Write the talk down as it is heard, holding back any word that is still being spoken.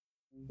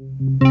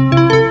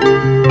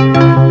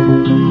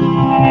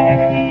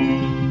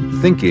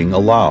Thinking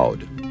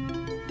Aloud.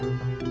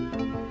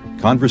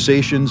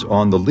 Conversations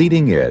on the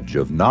leading edge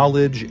of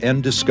knowledge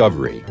and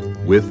discovery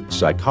with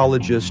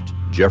psychologist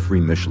Jeffrey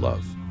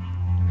Mishlove.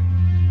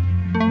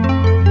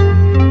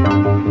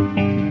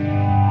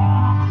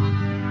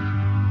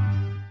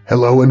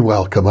 Hello and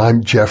welcome.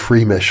 I'm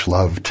Jeffrey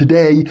Mishlove.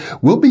 Today,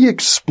 we'll be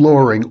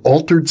exploring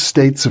altered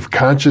states of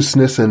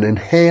consciousness and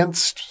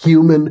enhanced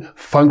human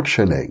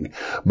functioning.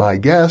 My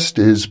guest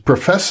is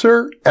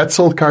Professor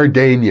Etzel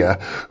Cardenha,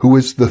 who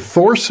is the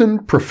Thorson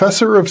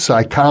Professor of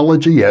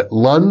Psychology at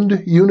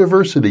Lund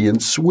University in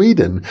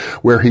Sweden,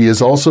 where he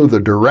is also the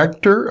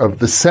director of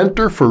the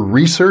Center for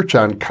Research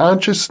on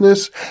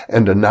Consciousness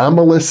and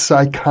Anomalous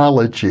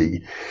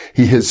Psychology.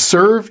 He has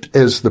served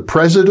as the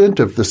president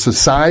of the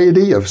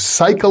Society of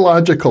Psychological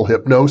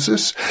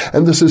Hypnosis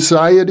and the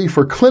Society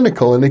for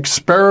Clinical and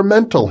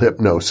Experimental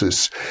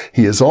Hypnosis.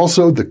 He is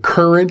also the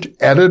current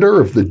editor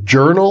of the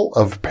Journal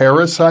of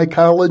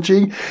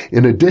Parapsychology.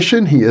 In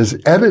addition, he has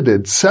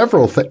edited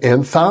several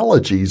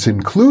anthologies,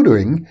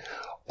 including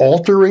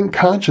Altering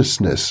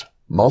Consciousness,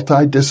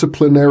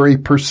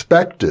 Multidisciplinary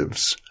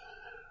Perspectives,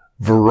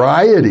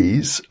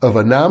 Varieties of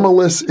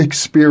Anomalous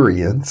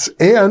Experience,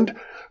 and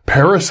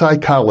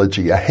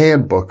Parapsychology, a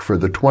Handbook for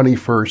the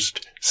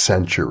 21st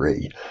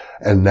Century.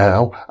 And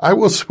now I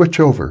will switch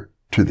over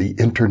to the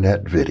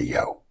internet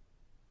video.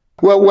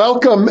 Well,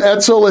 welcome,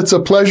 Etzel. It's a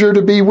pleasure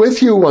to be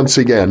with you once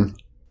again.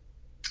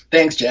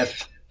 Thanks,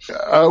 Jeff.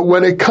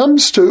 When it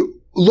comes to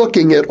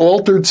looking at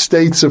altered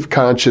states of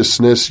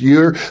consciousness,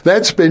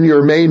 that's been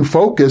your main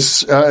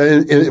focus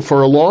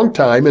for a long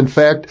time. In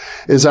fact,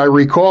 as I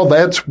recall,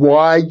 that's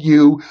why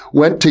you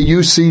went to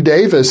UC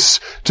Davis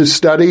to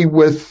study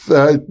with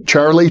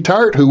Charlie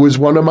Tart, who was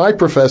one of my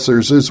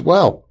professors as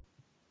well.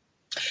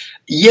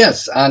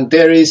 Yes, and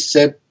there is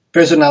a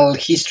personal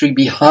history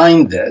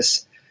behind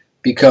this,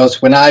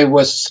 because when I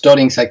was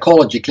studying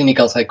psychology,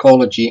 clinical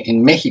psychology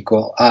in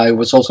Mexico, I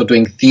was also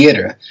doing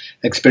theater,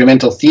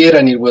 experimental theater,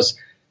 and it was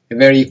a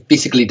very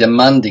physically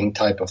demanding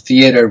type of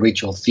theater,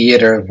 ritual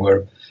theater,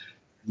 where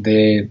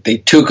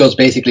they took us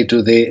basically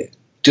to the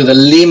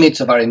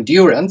limits of our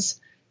endurance,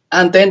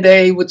 and then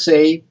they would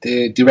say,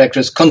 the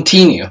directors,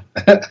 continue.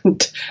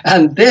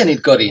 And then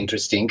it got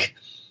interesting.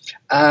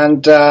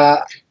 And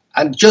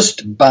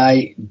just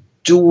by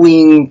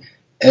doing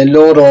a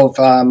lot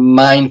of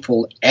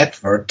mindful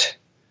effort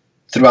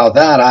throughout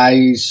that,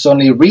 I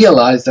suddenly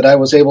realized that I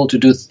was able to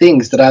do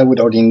things that I would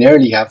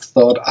ordinarily have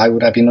thought I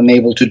would have been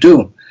unable to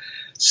do.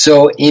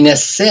 So in a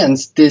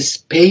sense, this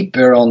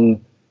paper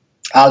on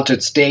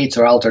altered states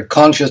or altered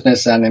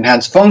consciousness and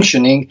enhanced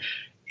functioning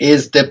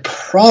is the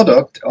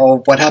product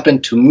of what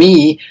happened to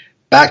me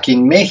back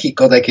in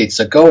Mexico decades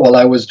ago while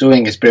I was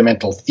doing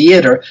experimental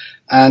theater.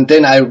 And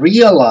then I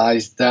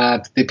realized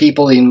that the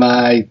people in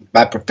my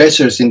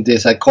professors in the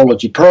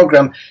psychology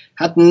program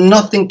had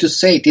nothing to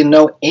say, didn't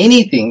know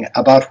anything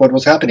about what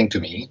was happening to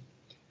me.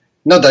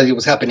 Not that it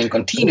was happening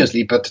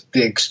continuously, but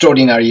the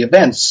extraordinary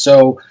events.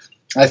 So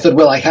I thought,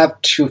 well, I have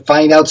to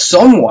find out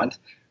someone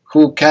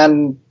who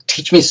can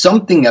teach me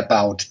something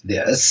about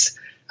this.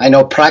 I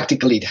know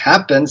practically it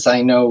happens.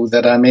 I know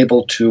that I'm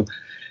able to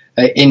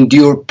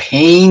endure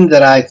pain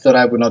that I thought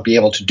I would not be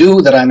able to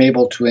do, that I'm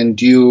able to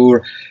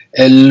endure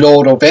a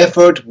lot of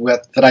effort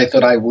that I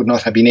thought I would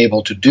not have been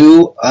able to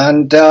do.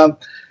 And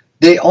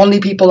the only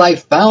people I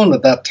found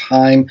at that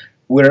time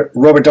were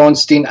Robert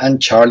Ornstein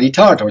and Charlie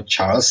Tart, or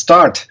Charles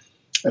Tart.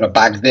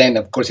 Back then,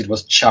 of course, it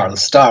was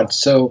Charles Tart.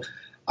 So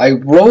I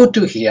wrote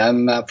to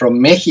him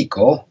from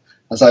Mexico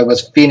as I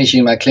was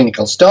finishing my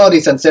clinical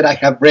studies and said, I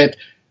have read,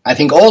 I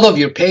think, all of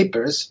your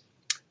papers.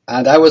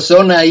 And I was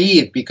so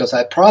naive because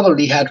I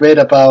probably had read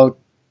about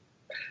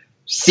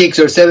 6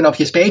 or 7 of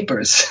his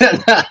papers,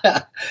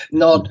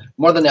 not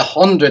more than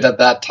 100 at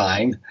that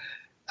time.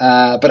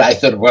 But I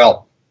thought,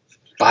 well,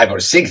 5 or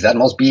 6, that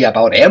must be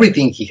about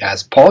everything he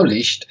has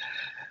published.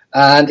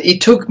 And it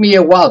took me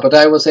a while, but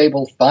I was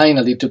able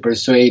finally to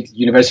persuade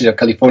University of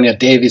California,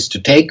 Davis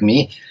to take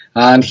me,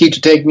 and he to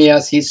take me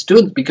as his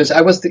student, because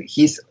I was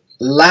his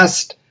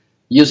last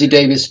UC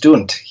Davis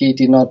student. He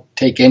did not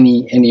take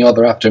any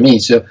other after me.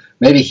 So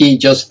maybe he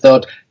just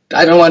thought,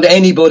 I don't want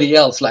anybody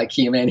else like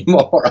him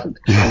anymore.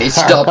 And he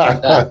stopped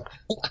at that.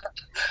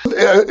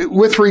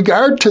 With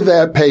regard to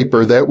that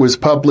paper that was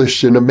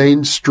published in a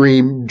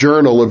mainstream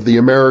journal of the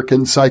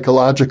American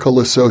Psychological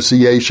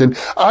Association,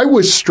 I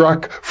was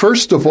struck,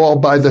 first of all,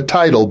 by the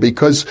title,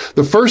 because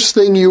the first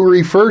thing you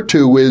refer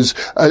to is,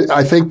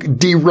 I think,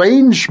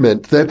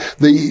 derangement, that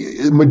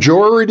the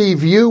majority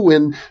view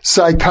in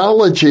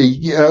psychology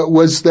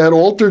was that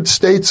altered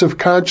states of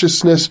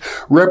consciousness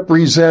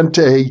represent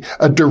a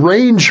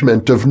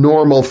derangement of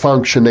normal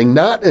functioning,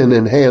 not an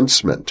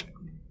enhancement.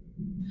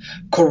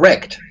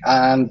 Correct.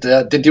 And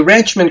the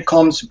derangement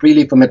comes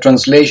really from a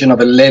translation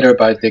of a letter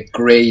by the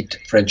great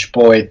French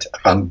poet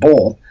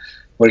Rimbaud,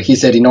 where he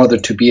said in order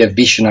to be a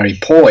visionary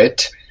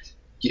poet,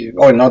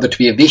 or in order to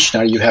be a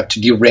visionary, you have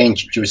to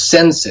derange your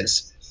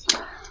senses.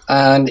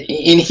 And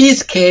in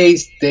his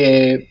case,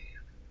 the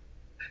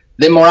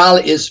the morale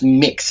is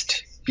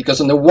mixed,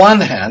 because on the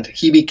one hand,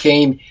 he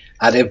became,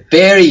 at a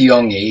very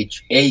young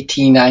age,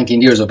 18,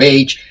 19 years of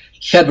age,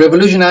 he had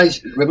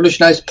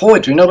revolutionized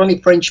poetry, not only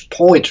French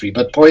poetry,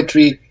 but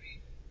poetry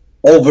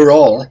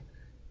overall.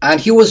 And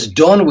he was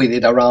done with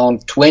it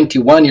around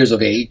 21 years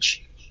of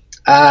age.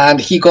 And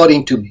he got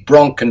into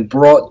drunken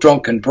brawls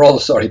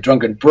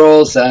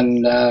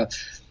and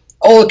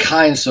all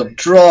kinds of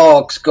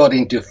drugs, got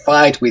into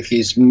fight with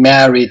his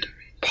married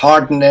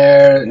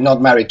partner,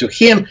 not married to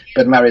him,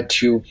 but married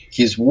to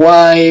his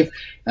wife,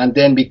 and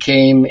then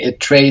became a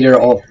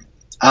trader of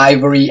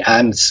ivory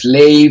and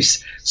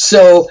slaves.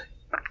 So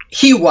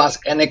he was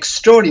an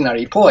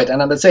extraordinary poet,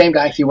 and at the same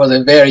time, he was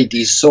a very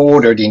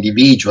disordered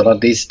individual,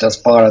 at least as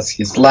far as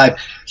his life.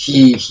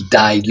 He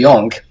died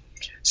young.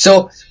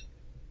 So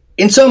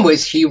in some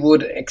ways, he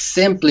would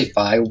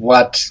exemplify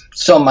what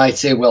some might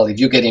say, well, if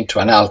you get into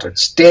an altered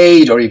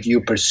state, or if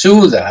you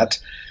pursue that,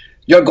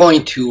 you're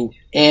going to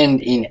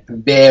end in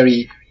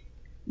very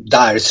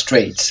dire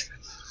straits.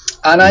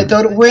 And I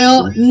thought,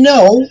 well,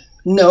 no,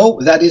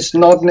 that is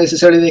not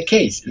necessarily the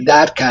case.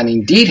 That can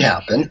indeed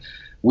happen.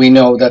 We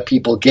know that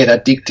people get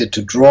addicted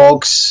to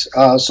drugs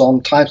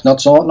sometimes, not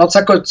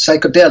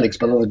psychedelics,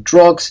 but other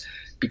drugs,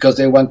 because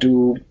they want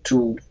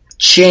to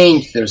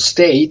change their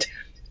state.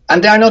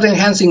 And they are not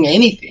enhancing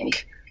anything.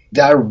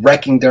 They are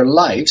wrecking their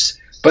lives.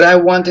 But I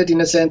wanted,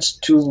 in a sense,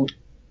 to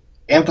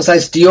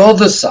emphasize the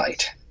other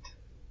side.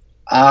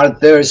 Are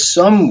there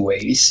some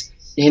ways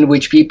in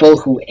which people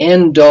who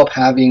end up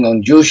having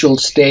unusual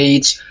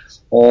states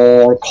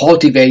or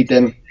cultivate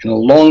them in a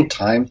long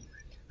time,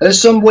 there are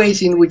some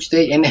ways in which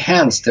they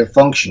enhance their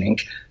functioning?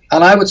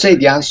 And I would say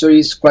the answer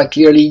is quite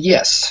clearly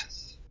yes.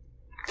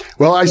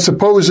 Well, I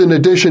suppose in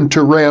addition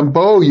to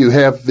Rimbaud, you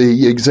have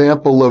the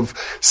example of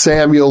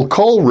Samuel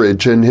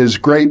Coleridge and his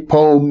great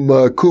poem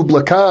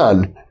Kubla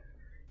Khan,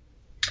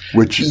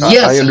 which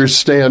yes. I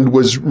understand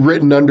was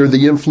written under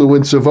the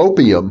influence of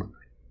opium.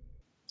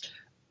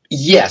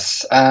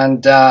 Yes,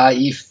 and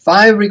if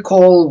I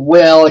recall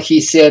well,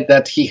 he said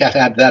that he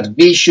had that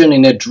vision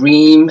in a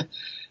dream,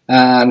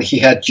 and he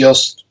had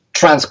just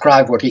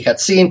transcribed what he had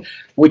seen,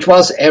 which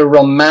was a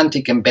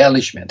romantic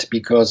embellishment,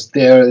 because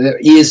there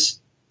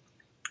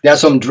are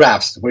some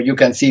drafts where you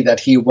can see that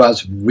he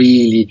was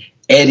really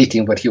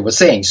editing what he was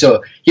saying.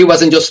 So he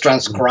wasn't just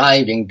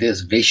transcribing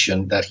this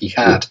vision that he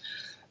had.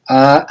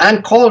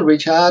 And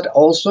Coleridge had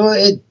also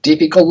a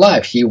difficult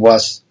life. He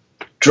was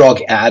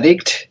drug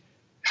addict,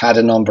 had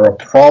a number of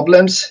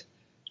problems.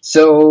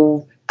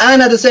 So,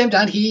 and at the same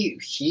time,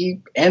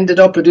 he ended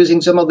up producing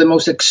some of the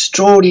most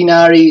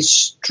extraordinary,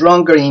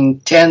 stronger,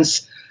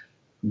 intense,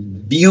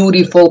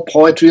 beautiful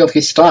poetry of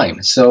his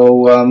time.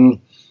 So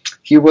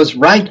he was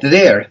right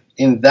there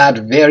in that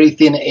very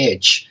thin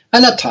edge.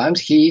 And at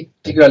times,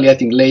 particularly I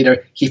think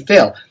later, he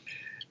fell.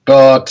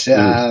 But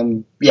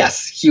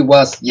yes, he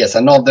was,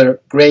 another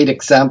great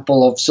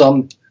example of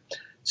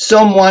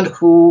someone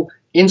who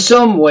in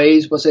some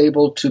ways was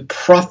able to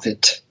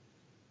profit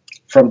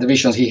from the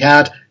visions he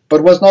had,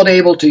 but was not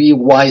able to be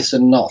wise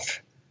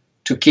enough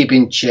to keep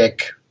in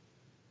check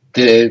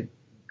the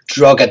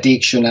drug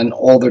addiction and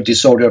other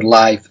disordered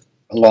life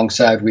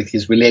alongside with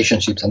his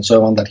relationships and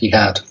so on that he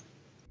had.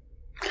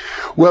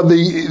 Well, the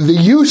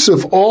use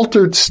of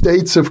altered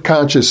states of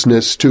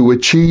consciousness to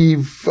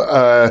achieve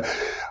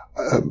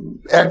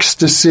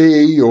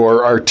ecstasy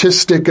or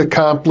artistic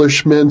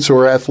accomplishments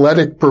or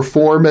athletic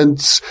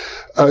performance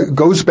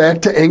goes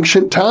back to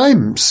ancient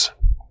times.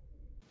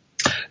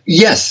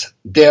 Yes,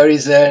 there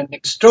is an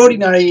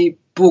extraordinary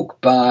book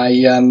by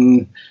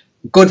a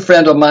good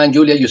friend of mine,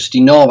 Julia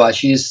Justinova.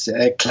 She's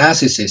a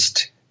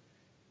classicist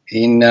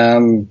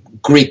in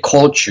Greek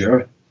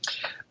culture.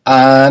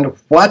 And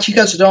what she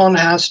has done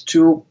has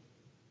to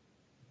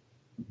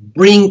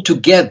bring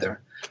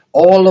together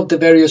all of the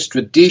various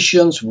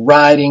traditions,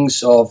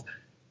 writings of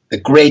the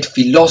great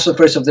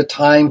philosophers of the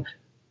time.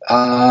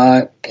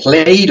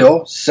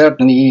 Plato,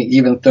 certainly,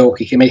 even though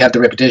he may have the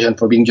reputation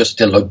for being just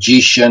a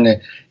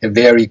logician, a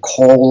very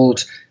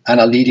cold,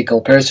 analytical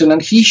person,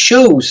 and he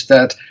shows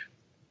that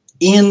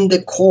in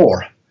the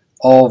core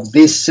of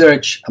this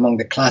search among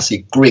the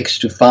classic Greeks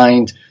to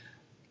find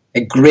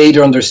a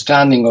greater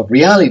understanding of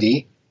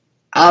reality,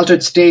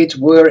 altered states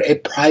were a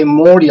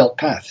primordial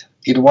path.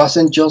 It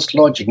wasn't just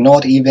logic,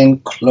 not even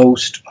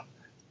close to.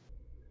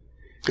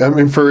 I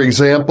mean, for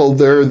example,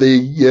 there are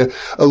the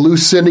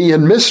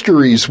Eleusinian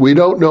mysteries. We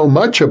don't know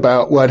much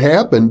about what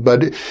happened,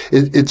 but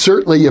it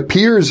certainly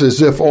appears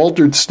as if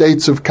altered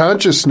states of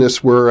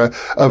consciousness were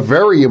a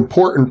very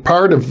important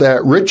part of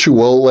that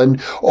ritual, and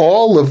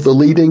all of the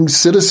leading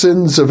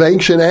citizens of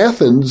ancient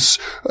Athens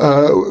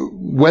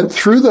went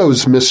through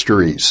those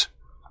mysteries.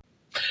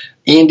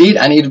 Indeed,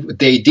 and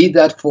they did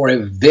that for a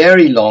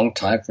very long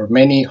time, for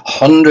many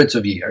hundreds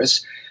of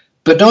years.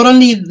 But not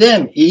only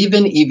them,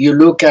 even if you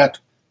look at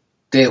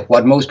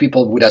what most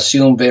people would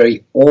assume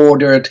very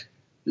ordered,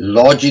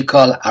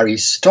 logical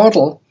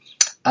Aristotle,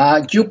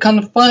 you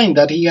can find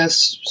that he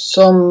has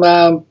some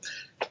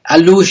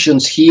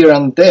allusions here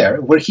and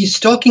there where he's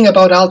talking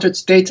about altered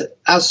states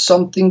as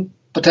something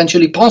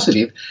potentially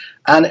positive.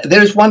 And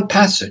there's one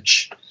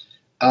passage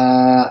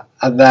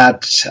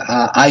that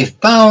I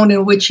found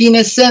in which, in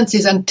a sense,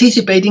 is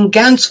anticipating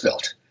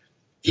Ganzfeld.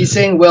 He's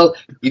saying, well,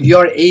 if you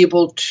are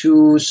able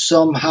to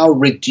somehow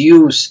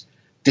reduce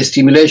the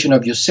stimulation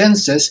of your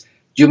senses,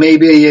 you may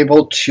be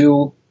able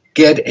to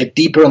get a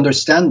deeper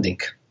understanding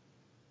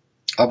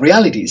of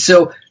reality.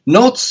 So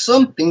not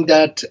something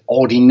that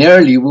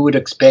ordinarily we would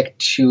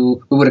expect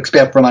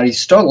from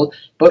Aristotle,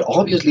 but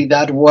obviously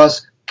that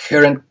was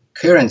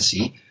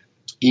currency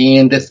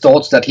in the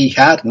thoughts that he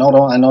had, not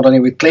only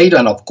with Plato,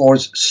 and of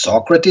course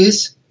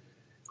Socrates,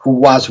 who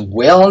was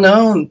well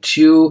known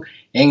to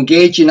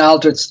engage in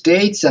altered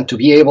states and to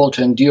be able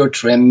to endure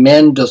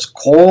tremendous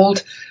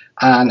cold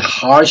and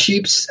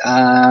hardships,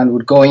 and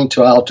would go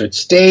into altered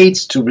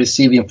states to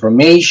receive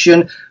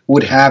information,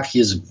 would have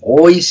his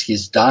voice,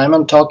 his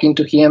daimon talking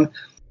to him.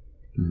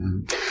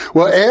 Mm-hmm.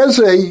 Well, as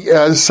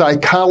a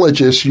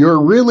psychologist, you're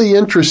really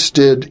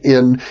interested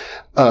in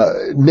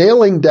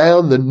nailing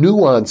down the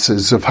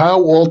nuances of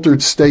how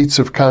altered states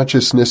of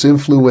consciousness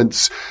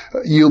influence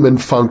human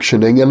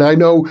functioning. And I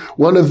know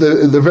one of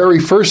the very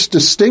first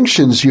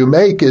distinctions you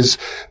make is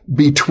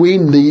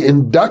between the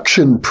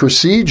induction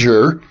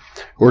procedure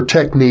or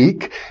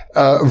technique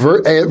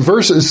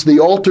versus the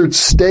altered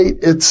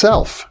state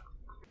itself.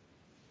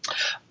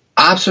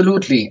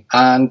 Absolutely.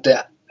 And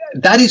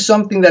that is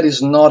something that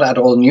is not at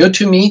all new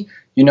to me.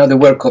 You know, the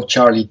work of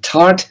Charlie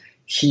Tart,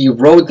 he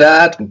wrote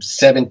that in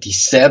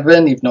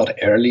 1977, if not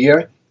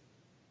earlier,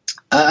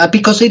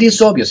 because it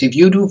is obvious. If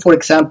you do, for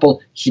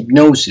example,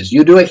 hypnosis,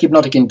 you do a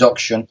hypnotic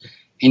induction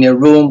in a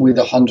room with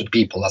 100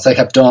 people, as I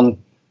have done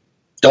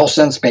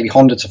dozens, maybe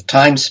hundreds of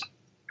times,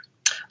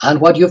 and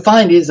what you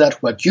find is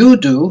that what you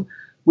do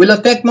will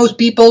affect most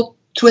people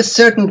to a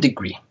certain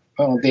degree.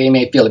 Well, they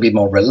may feel a bit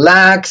more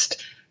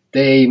relaxed.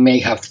 They may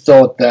have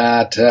thought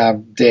that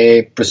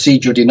the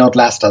procedure did not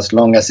last as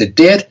long as it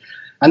did.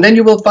 And then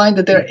you will find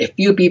that there are a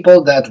few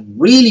people that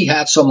really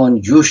had some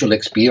unusual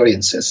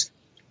experiences,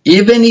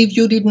 even if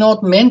you did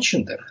not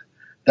mention them,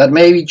 that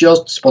maybe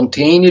just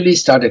spontaneously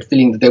started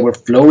feeling that they were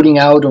floating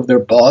out of their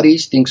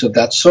bodies, things of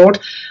that sort.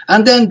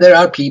 And then there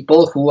are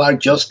people who are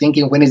just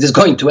thinking, when is this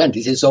going to end?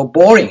 This is so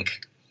boring.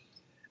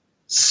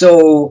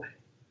 So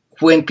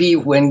when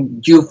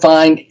you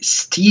find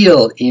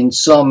still in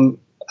some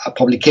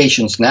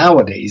publications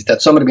nowadays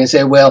that somebody may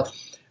say, well,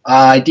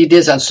 I did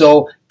this and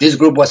so this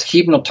group was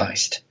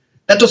hypnotized.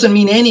 That doesn't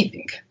mean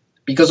anything,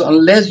 because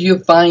unless you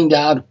find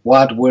out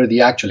what were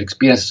the actual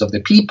experiences of the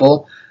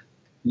people,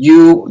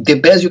 the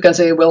best you can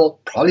say, well,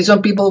 probably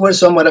some people were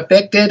somewhat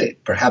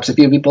affected, perhaps a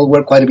few people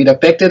were quite a bit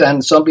affected,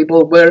 and some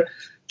people were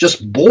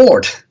just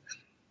bored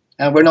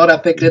and were not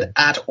affected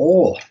at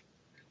all.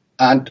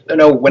 And you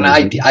know, when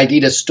I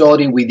did a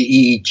study with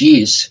the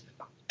EEGs,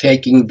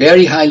 taking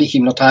very highly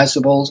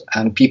hypnotizables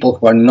and people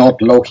who are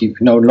not low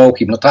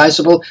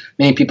hypnotizable,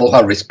 many people who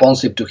are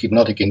responsive to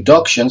hypnotic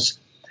inductions.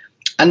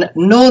 And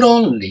not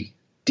only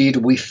did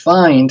we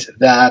find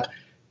that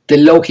the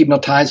low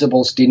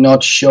hypnotizables did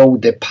not show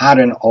the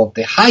pattern of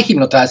the high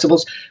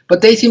hypnotizables,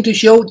 but they seem to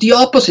show the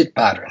opposite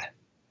pattern.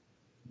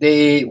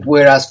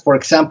 Whereas, for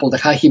example, the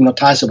high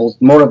hypnotizables,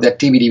 more of the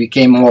activity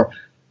became more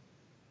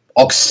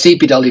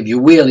occipital, if you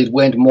will. It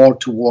went more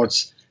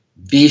towards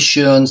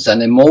visions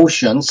and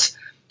emotions.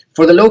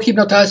 For the low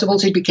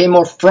hypnotizables, it became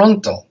more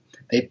frontal.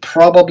 They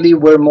probably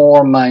were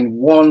more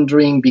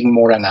mind-wandering, being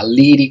more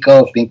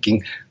analytical,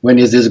 thinking, when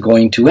is this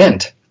going to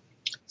end?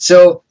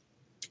 So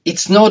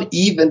it's not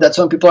even that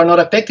some people are not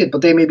affected,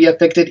 but they may be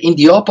affected in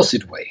the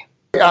opposite way.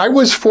 I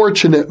was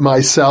fortunate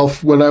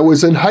myself. When I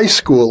was in high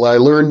school, I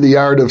learned the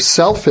art of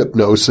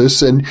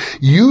self-hypnosis and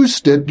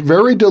used it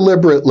very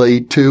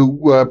deliberately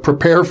to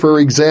prepare for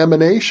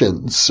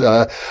examinations.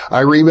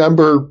 I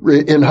remember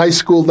in high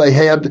school they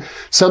had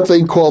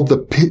something called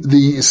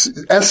the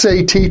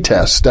SAT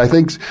test. I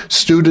think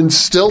students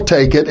still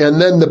take it, and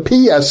then the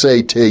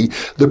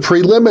PSAT, the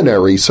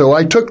preliminary. So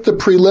I took the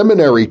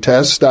preliminary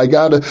test. I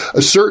got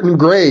a certain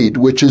grade,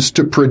 which is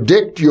to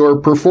predict your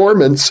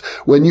performance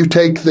when you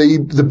take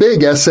the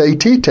big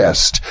SAT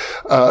test.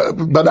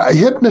 But I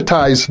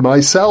hypnotized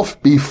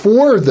myself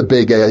before the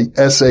big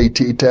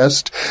SAT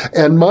test,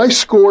 and my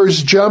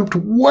scores jumped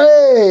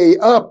way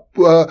up,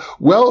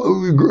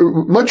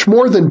 much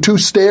more than 2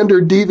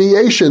 standard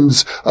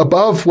deviations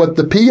above what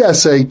the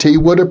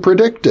PSAT would have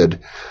predicted.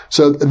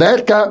 So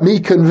that got me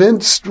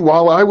convinced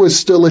while I was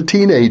still a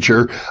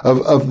teenager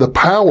of the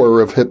power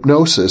of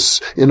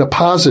hypnosis in a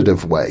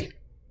positive way.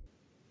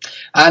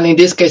 And in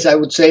this case, I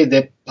would say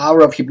the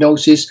power of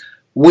hypnosis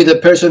with a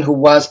person who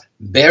was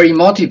very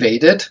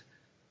motivated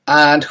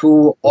and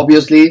who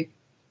obviously,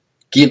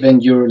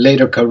 given your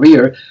later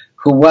career,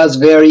 who was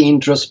very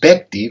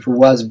introspective, who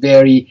was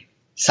very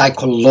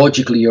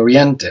psychologically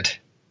oriented.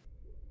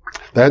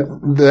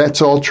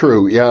 That's all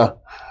true, yeah.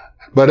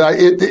 But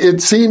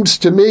it seems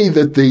to me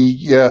that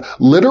the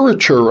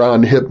literature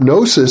on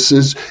hypnosis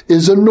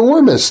is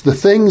enormous. The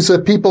things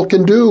that people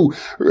can do,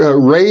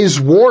 raise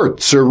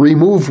warts or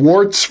remove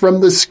warts from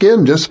the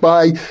skin just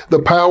by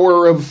the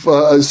power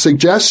of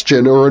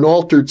suggestion or an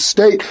altered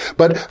state.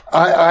 But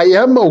I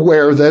am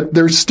aware that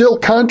there's still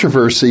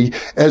controversy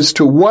as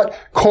to what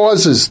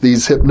causes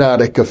these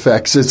hypnotic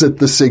effects. Is it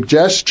the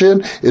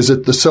suggestion? Is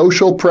it the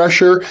social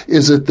pressure?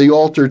 Is it the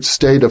altered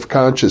state of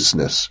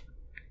consciousness?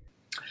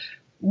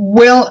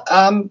 Well,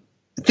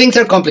 things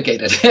are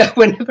complicated.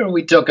 Whenever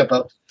we talk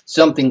about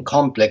something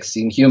complex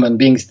in human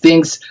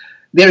beings,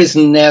 there is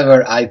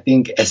never, I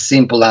think, a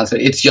simple answer.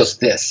 It's just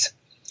this.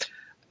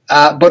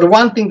 But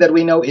one thing that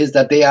we know is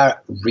that they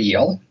are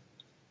real,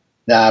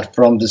 that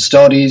from the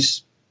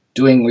studies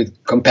doing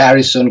with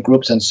comparison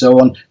groups and so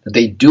on, that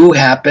they do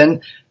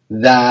happen,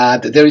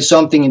 that there is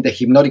something in the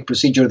hypnotic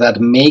procedure that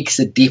makes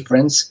a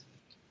difference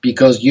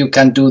because you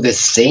can do the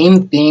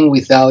same thing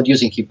without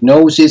using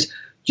hypnosis,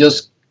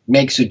 just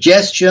make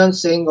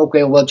suggestions saying,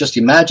 okay, well, just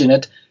imagine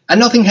it, and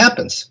nothing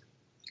happens.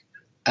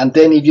 And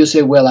then if you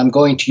say, well, I'm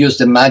going to use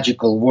the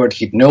magical word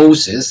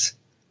hypnosis,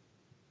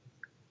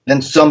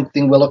 then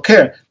something will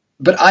occur.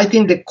 But I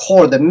think the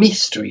core, the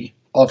mystery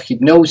of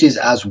hypnosis,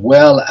 as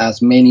well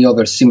as many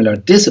other similar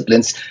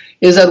disciplines,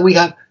 is that we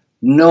have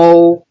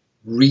no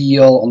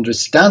real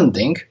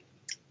understanding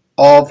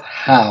of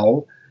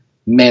how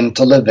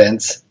mental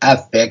events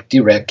affect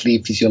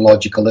directly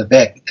physiological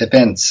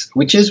events,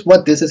 which is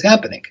what this is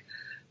happening.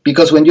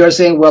 Because when you're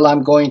saying, well,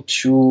 I'm going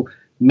to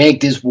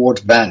make this word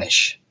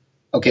vanish,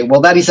 okay,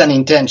 well, that is an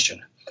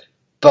intention.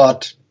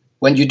 But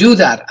when you do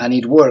that and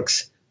it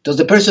works, does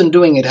the person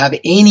doing it have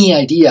any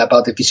idea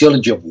about the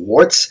physiology of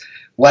words?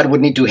 What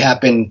would need to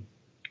happen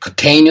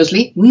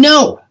cutaneously?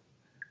 No.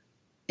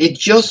 It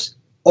just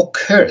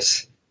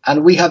occurs.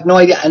 And we have no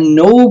idea, and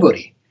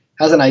nobody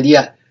has an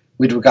idea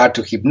with regard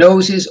to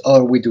hypnosis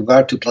or with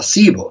regard to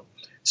placebo.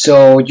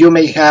 So you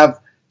may have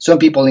some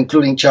people,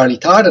 including Charlie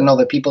Todd and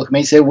other people, who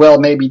may say,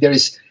 well, maybe there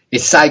is a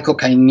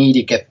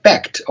psychokinetic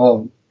effect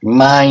of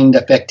mind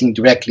affecting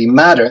directly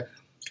matter,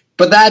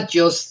 but that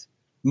just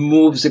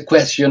moves the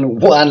question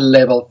one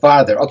level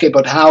farther. Okay,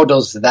 but how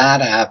does that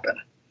happen?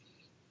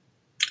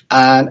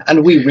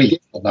 And we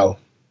really don't know.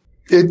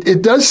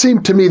 It does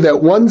seem to me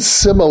that one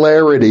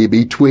similarity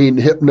between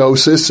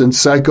hypnosis and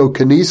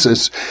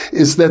psychokinesis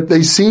is that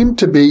they seem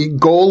to be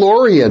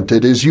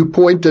goal-oriented. As you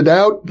pointed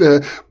out,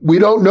 we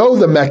don't know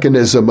the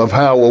mechanism of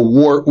how a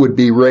wart would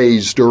be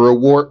raised or a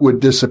wart would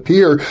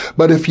disappear.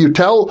 But if you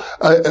tell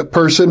a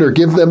person or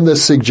give them the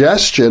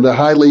suggestion, a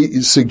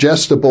highly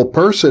suggestible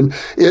person,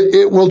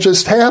 it will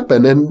just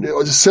happen.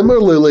 And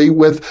similarly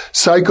with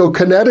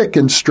psychokinetic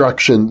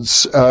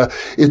instructions,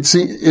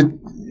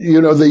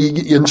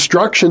 the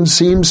instruction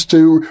seems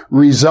to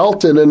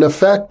result in an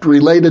effect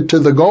related to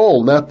the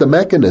goal, not the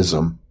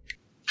mechanism.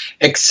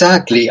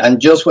 Exactly. And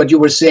just what you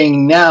were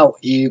saying now,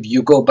 if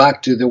you go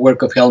back to the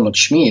work of Helmut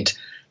Schmidt,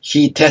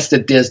 he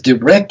tested this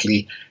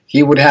directly.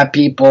 He would have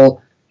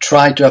people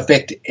try to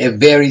affect a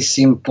very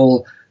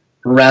simple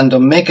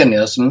random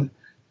mechanism,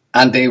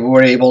 and they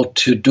were able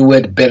to do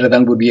it better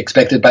than would be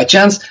expected by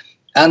chance.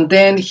 And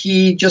then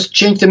he just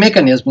changed the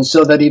mechanism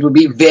so that it would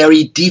be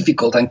very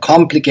difficult and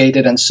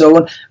complicated and so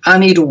on,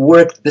 and it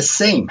worked the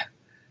same.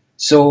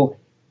 So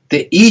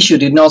the issue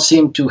did not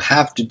seem to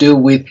have to do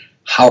with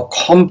how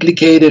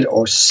complicated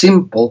or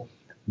simple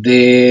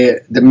the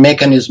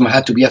mechanism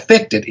had to be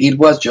affected. It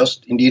was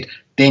just, indeed,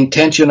 the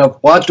intention of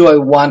what do I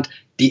want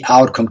the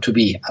outcome to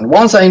be. And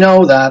once I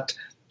know that,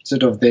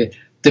 sort of the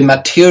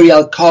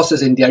material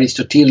causes in the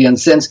Aristotelian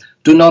sense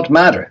do not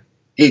matter.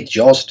 It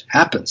just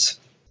happens.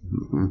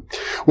 Mm-hmm.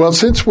 Well,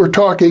 since we're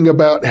talking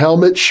about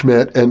Helmut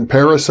Schmidt and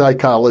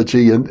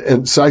parapsychology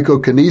and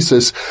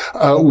psychokinesis,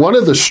 one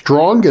of the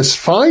strongest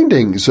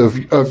findings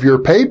of your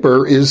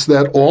paper is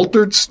that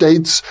altered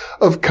states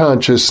of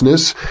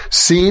consciousness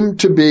seem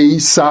to be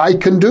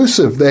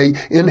psi-conducive. They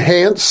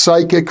enhance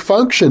psychic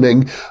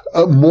functioning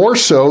more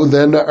so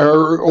than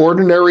our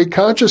ordinary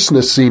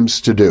consciousness seems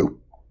to do.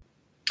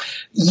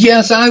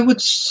 Yes, I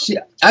would say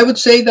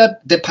that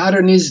the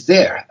pattern is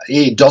there.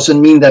 It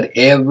doesn't mean that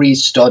every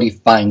study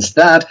finds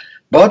that,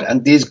 but,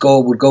 and this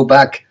would go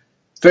back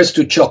first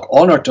to Chuck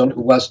Honorton,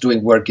 who was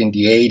doing work in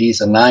the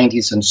 80s and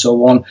 90s and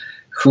so on,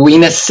 who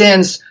in a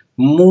sense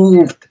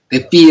moved the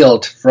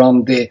field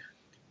from the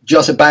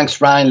Joseph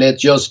Banks Rhine,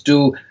 let's just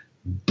do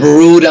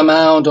brute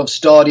amount of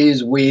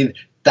studies with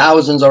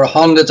thousands or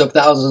hundreds of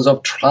thousands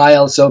of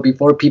trials, so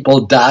before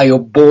people die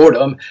of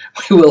boredom,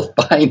 we will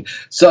find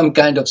some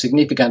kind of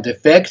significant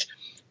effect,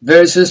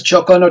 versus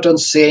Chuck Honorton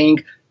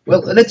saying,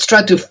 well, let's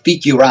try to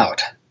figure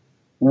out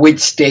which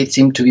states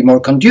seem to be more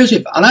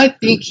conducive. And I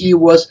think he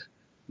was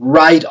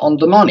right on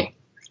the money.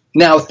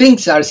 Now,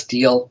 things are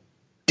still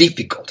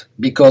difficult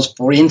because,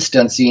 for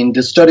instance, in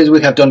the studies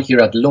we have done here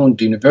at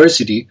Lund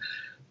University,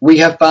 we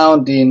have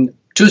found in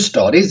 2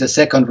 studies, the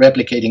second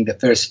replicating the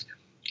first,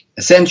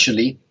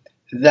 essentially,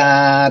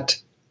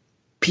 that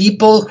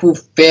people who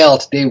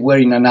felt they were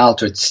in an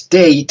altered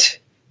state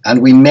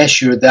and we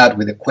measure that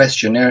with a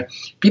questionnaire,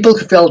 people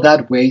who felt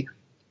that way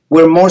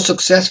were more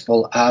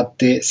successful at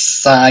the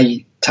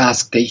psi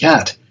task they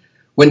had.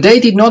 When they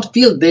did not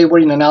feel they were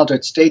in an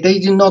altered state, they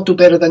did not do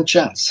better than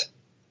chance.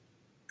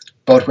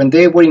 But when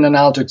they were in an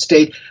altered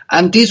state,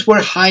 and these were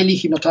highly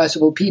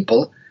hypnotizable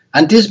people,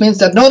 and this means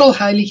that not all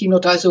highly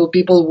hypnotizable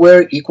people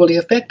were equally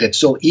affected.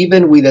 So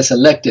even with a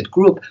selected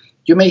group,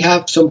 you may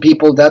have some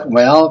people that,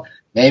 well,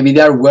 maybe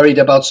they're worried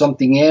about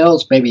something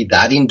else, maybe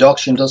that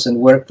induction doesn't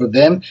work for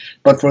them,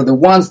 but for the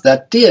ones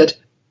that did, it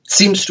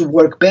seems to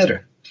work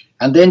better.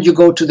 And then you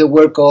go to the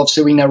work of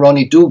Serena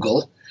Ronnie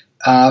Dougal,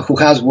 who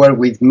has worked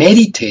with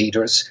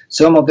meditators,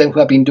 some of them who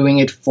have been doing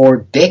it for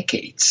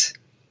decades.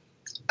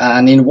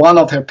 And in one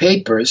of her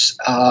papers,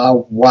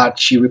 what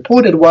she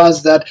reported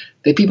was that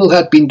the people who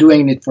had been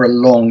doing it for a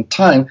long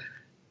time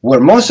were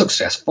more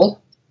successful,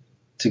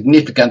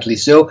 significantly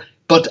so,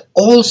 but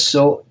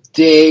also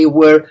they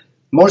were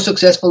more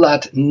successful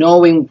at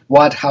knowing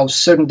how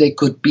certain they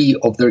could be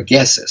of their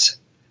guesses.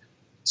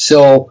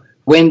 So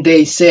when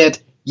they said,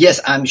 yes,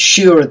 I'm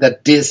sure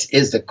that this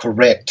is the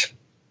correct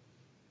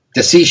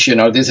decision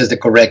or this is the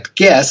correct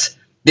guess,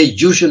 they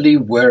usually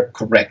were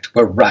correct,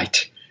 were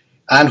right.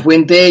 And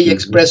when they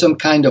express some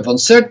kind of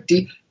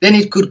uncertainty, then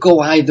it could go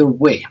either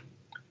way.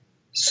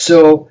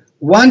 So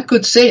one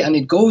could say, and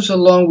it goes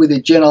along with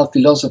the general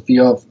philosophy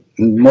of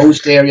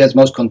most areas,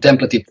 most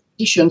contemplative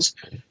traditions,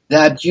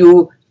 that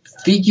you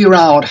figure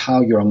out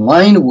how your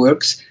mind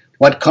works,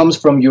 what comes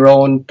from your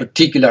own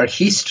particular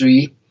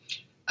history,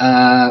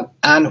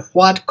 and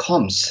what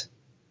comes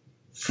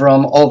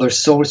from other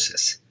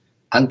sources.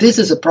 And this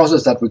is a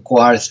process that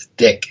requires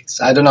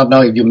decades. I do not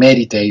know if you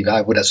meditate.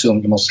 I would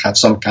assume you must have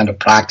some kind of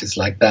practice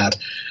like that.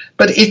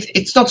 But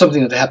it's not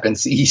something that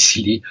happens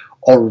easily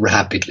or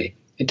rapidly.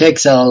 It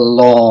takes a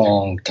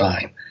long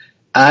time.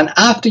 And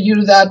after you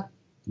do that,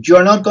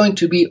 you're not going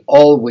to be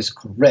always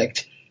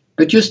correct.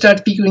 But you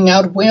start figuring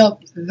out, well,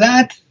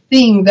 that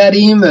thing, that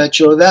image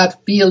or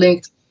that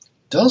feeling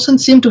doesn't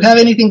seem to have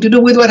anything to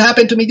do with what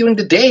happened to me during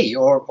the day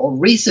or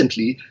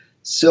recently.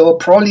 So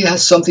probably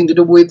has something to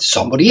do with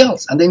somebody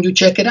else. And then you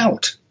check it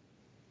out.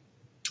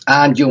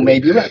 And you may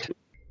be right.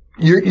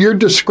 You're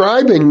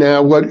describing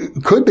now what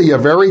could be a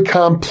very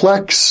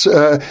complex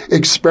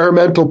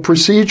experimental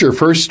procedure.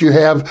 First, you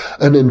have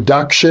an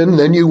induction.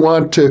 Then you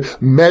want to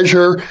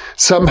measure,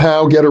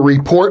 somehow get a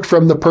report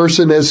from the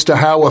person as to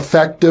how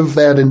effective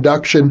that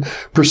induction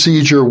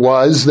procedure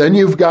was. Then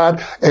you've got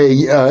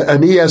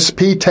an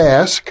ESP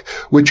task,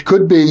 which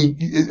could be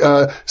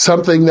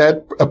something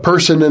that a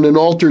person in an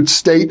altered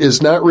state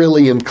is not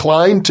really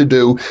inclined to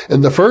do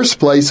in the first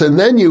place. And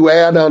then you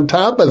add on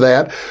top of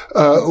that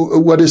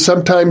what is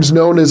sometimes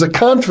known as a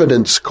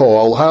confidence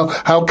call.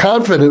 How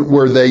confident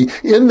were they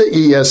in the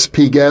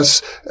ESP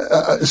guess?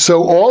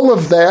 So all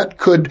of that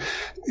could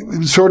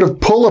sort of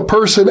pull a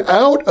person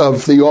out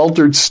of the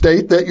altered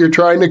state that you're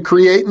trying to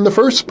create in the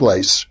first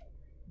place.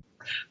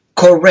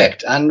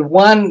 Correct. And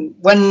one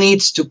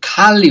needs to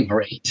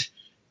calibrate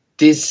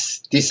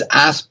these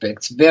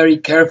aspects very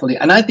carefully.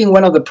 And I think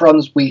one of the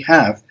problems we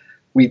have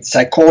with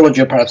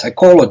psychology or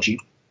parapsychology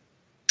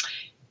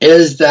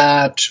is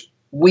that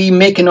we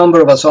make a number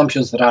of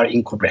assumptions that are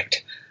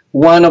incorrect.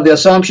 One of the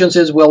assumptions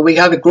is, well, we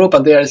have a group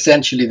and they are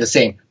essentially the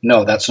same.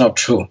 No, that's not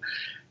true.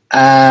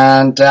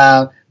 And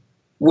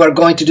we're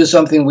going to do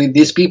something with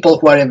these people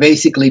who are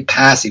basically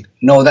passive.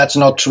 No, that's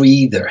not true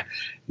either.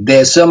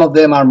 Some of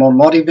them are more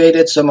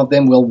motivated. Some of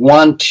them will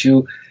want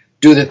to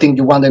do the thing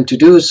you want them to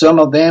do. Some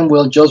of them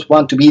will just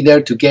want to be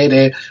there to get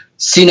a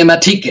cinema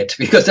ticket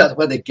because that's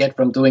what they get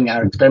from doing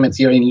our experiments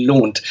here in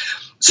Lund.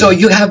 So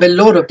you have a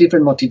lot of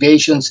different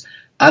motivations.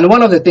 And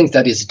one of the things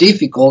that is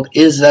difficult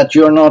is that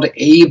you're not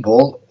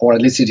able, or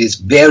at least it is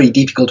very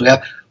difficult to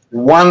have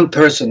one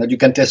person that you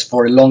can test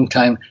for a long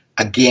time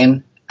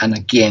again and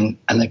again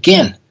and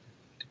again.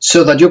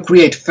 So that you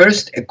create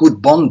first a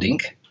good bonding,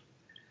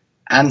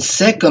 and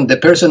second, the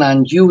person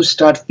and you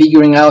start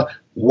figuring out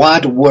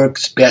what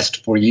works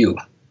best for you.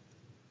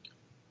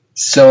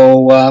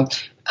 So,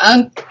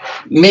 and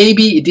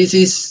maybe this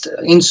is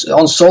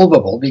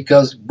unsolvable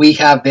because we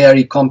have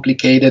very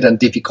complicated and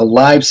difficult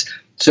lives.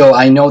 So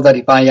I know that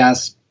if I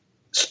ask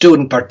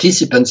student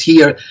participants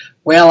here,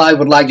 well, I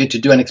would like you to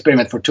do an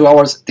experiment for 2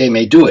 hours, they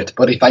may do it.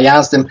 But if I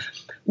ask them,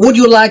 would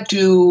you like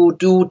to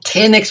do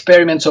 10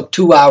 experiments of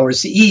 2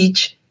 hours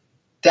each?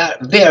 They're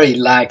very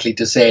likely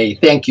to say,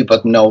 thank you,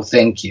 but no,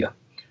 thank you.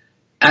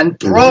 And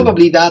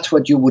probably that's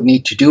what you would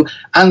need to do.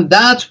 And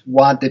that's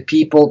what the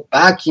people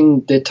back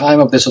in the time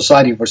of the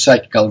Society for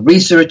Psychical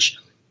Research,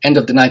 end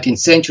of the 19th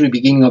century,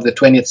 beginning of the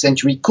 20th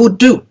century, could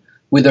do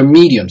with their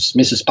mediums,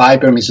 Mrs.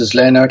 Piper, Mrs.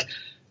 Leonard.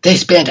 They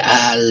spent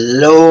a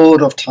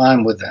lot of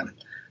time with them.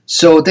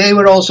 So they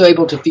were also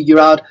able to figure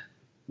out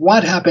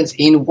what happens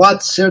in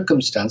what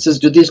circumstances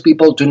do these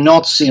people do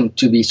not seem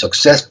to be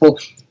successful,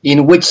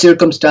 in which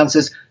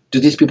circumstances do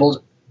these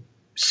people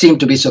seem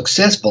to be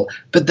successful.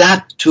 But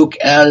that took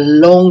a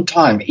long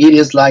time. It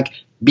is like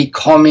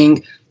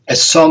becoming a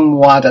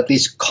somewhat at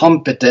least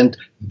competent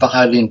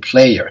violin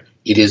player.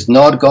 It is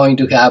not going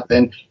to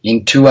happen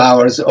in 2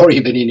 hours or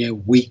even in a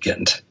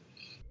weekend.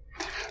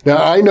 Now,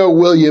 I know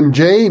William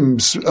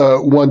James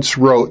once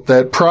wrote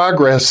that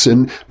progress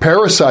in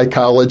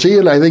parapsychology,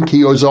 and I think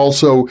he was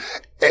also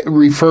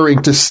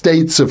referring to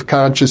states of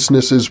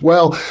consciousness as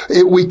well.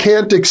 We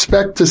can't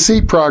expect to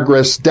see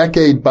progress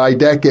decade by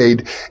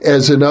decade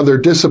as in other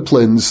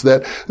disciplines,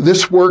 that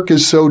this work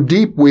is so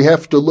deep we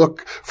have to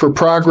look for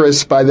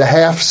progress by the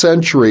half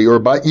century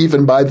or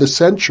even by the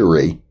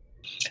century.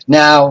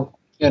 Now,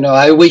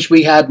 I wish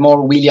we had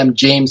more William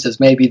Jameses.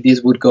 Maybe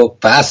this would go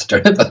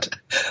faster, but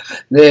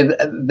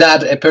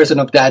that a person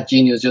of that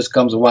genius just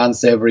comes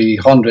once every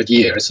 100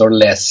 years or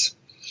less.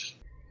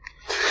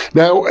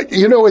 Now,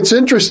 it's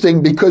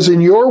interesting because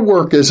in your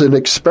work as an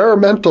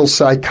experimental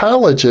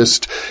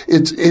psychologist,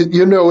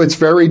 it's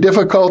very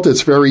difficult.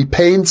 It's very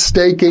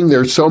painstaking.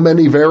 There's so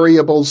many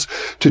variables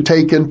to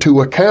take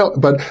into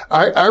account. But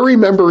I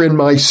remember in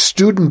my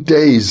student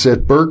days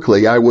at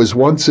Berkeley, I was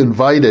once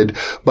invited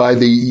by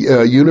the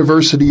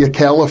University of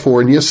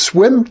California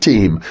swim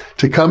team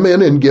to come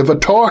in and give a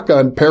talk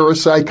on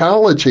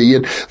parapsychology.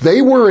 And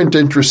they weren't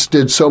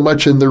interested so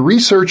much in the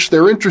research.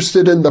 They're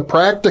interested in the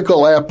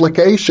practical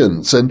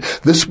applications. And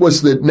this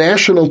was the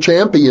national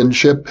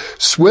championship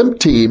swim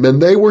team,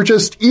 and they were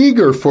just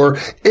eager for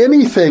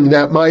anything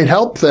that might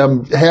help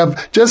them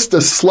have just a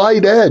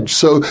slight edge.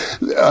 So,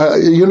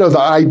 the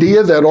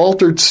idea that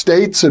altered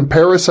states and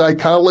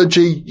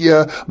parapsychology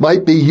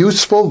might be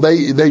useful,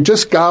 they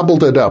just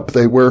gobbled it up.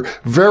 They were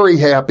very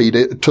happy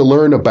to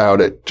learn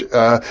about it.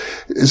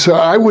 So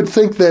I would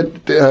think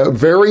that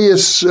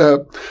various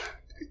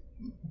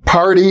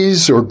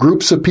parties or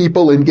groups of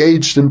people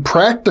engaged in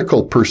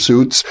practical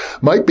pursuits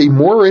might be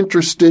more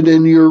interested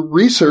in your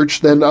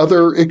research than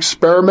other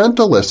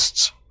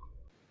experimentalists.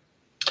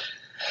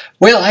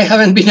 Well, I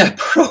haven't been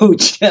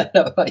approached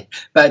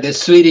by the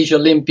Swedish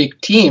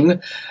Olympic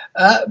team,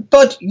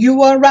 but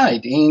you are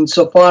right,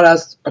 insofar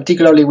as,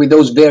 particularly with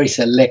those very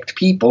select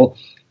people,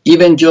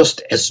 even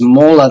just a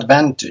small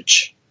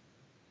advantage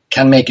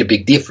can make a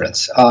big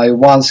difference. I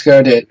once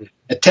heard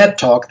a TED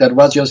Talk that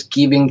was just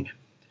giving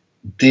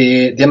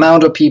the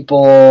amount of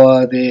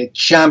people, the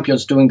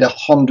champions doing the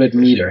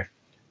 100-meter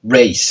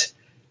race.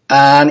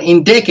 And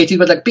in decades, it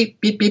was like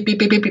beep, beep, beep, beep,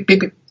 beep, beep, beep,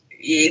 beep.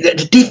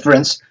 The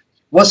difference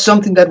was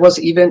something that was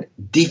even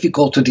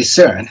difficult to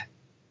discern.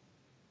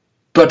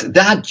 But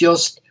that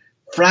just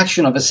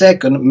fraction of a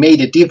second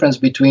made a difference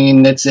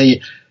between, let's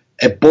say,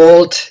 a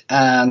Bolt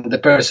and the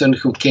person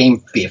who came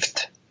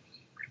fifth.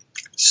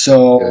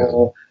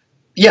 So,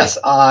 yes,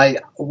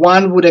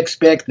 one would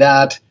expect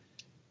that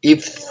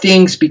if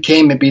things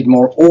became a bit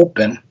more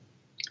open,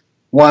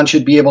 one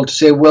should be able to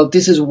say, well,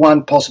 this is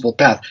one possible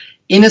path.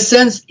 In a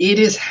sense, it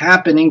is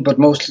happening, but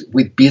mostly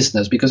with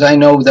business, because I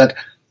know that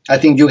I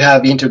think you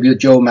have interviewed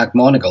Joe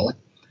McMoneagle,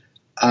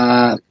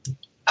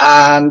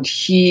 and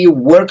he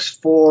works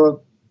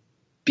for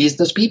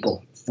business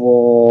people,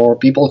 for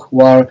people who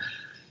are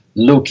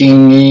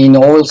looking in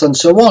oils and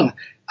so on.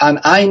 And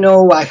I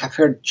know I have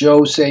heard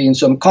Joe say in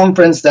some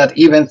conference that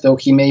even though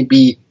he may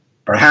be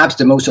perhaps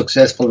the most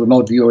successful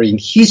remote viewer in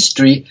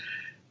history,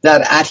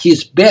 that at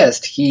his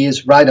best, he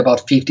is right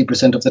about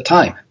 50% of the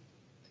time.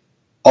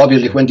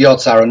 Obviously, when the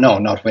odds are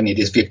unknown, not when it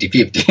is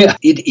 50-50.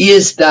 It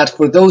is that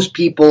for those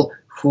people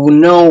who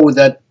know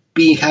that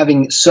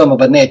having some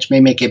of an edge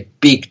may make a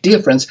big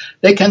difference,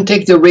 they can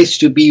take the risk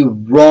to be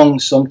wrong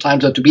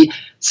sometimes or to be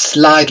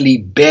slightly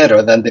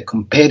better than the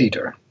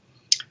competitor.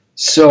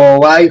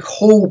 So I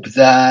hope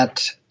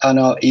that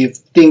if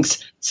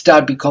things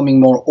start becoming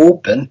more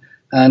open,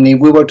 and if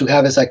we were to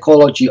have a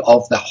psychology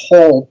of the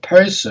whole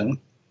person,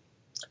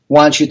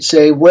 one should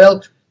say,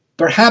 well,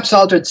 perhaps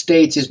altered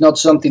states is not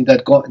something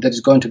that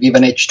is going to give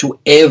an edge to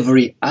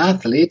every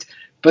athlete,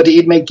 but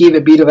it may give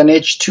a bit of an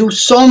edge to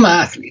some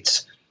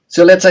athletes.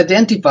 So let's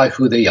identify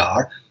who they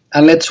are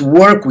and let's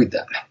work with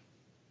them.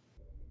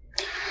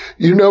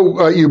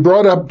 You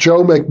brought up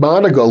Joe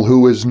McMoneagle,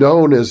 who is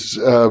known as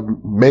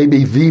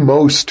maybe the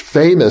most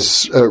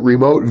famous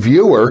remote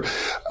viewer.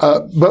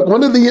 But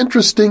one of the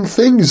interesting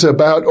things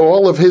about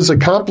all of his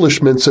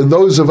accomplishments and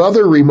those of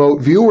other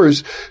remote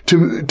viewers,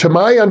 to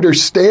my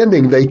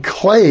understanding, they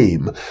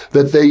claim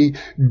that they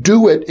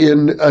do it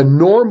in a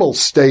normal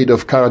state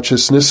of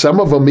consciousness. Some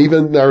of them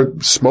even are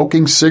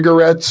smoking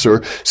cigarettes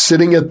or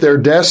sitting at their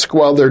desk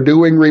while they're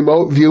doing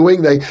remote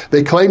viewing.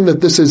 They claim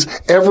that this is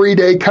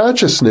everyday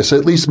consciousness,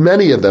 at least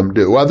many of them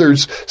do.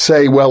 Others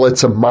say, well,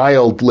 it's a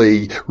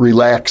mildly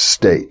relaxed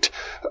state.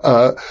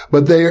 But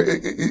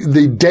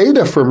the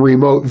data from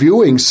remote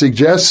viewing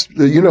suggests,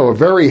 a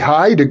very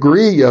high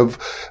degree of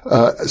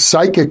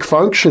psychic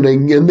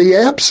functioning in the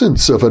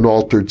absence of an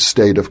altered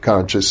state of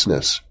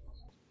consciousness.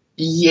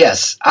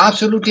 Yes,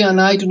 absolutely. And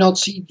I do not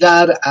see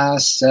that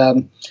as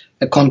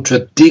a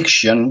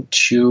contradiction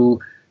to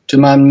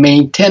my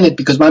main tenet,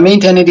 because my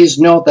main tenet is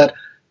not that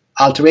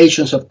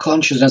alterations of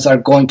consciousness are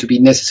going to be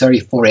necessary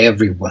for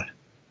everyone.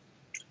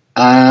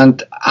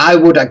 And I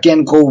would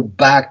again go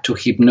back to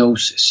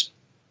hypnosis.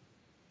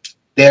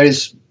 There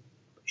is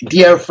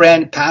dear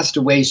friend passed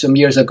away some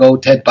years ago,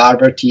 Ted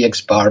Barber,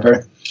 T.X.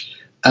 Barber.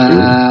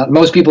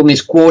 Most people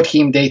misquote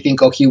him. They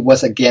think, he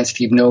was against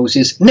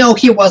hypnosis. No,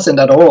 he wasn't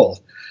at all.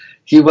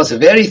 He was a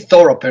very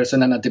thorough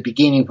person, and at the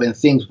beginning, when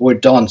things were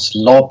done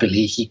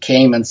sloppily, he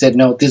came and said,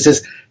 no, this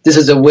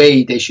is the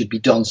way they should be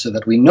done so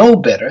that we know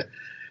better.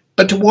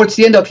 But towards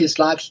the end of his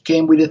life, he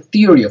came with a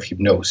theory of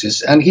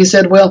hypnosis, and he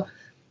said, well,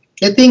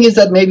 the thing is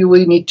that maybe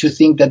we need to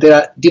think that there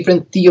are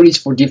different theories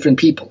for different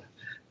people.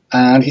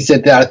 And he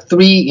said there are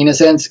three, in a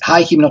sense,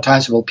 high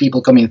hypnotizable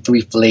people come in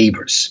three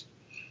flavors.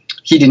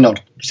 He did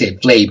not say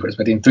flavors,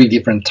 but in three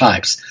different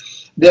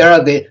types. There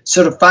are the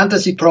sort of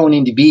fantasy-prone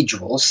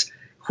individuals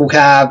who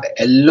have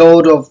a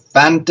lot of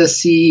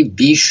fantasy,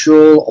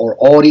 visual or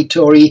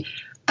auditory,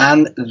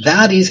 and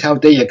that is how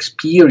they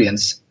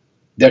experience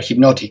their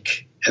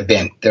hypnotic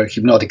event, their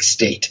hypnotic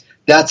state.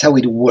 That's how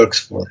it works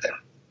for them.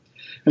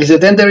 And he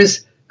said then there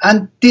is,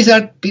 and these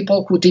are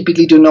people who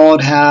typically do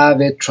not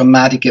have a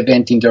traumatic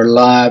event in their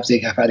lives. They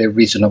have had a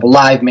reasonable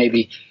life.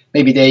 Maybe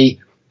they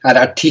had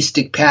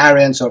artistic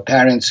parents or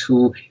parents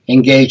who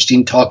engaged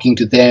in talking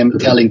to them,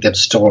 telling them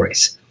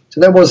stories.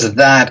 So there was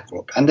that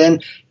group. And then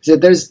he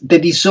said there's the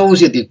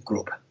dissociative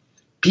group,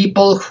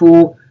 people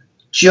who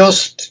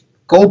just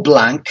go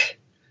blank.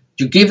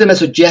 You give them a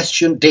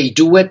suggestion, they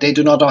do it. They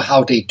do not know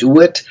how they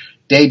do it.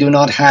 They do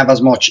not have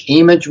as much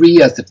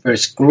imagery as the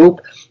first group.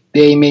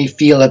 They may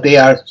feel that they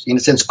are, in a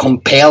sense,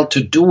 compelled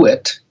to do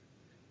it,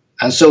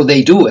 and so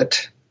they do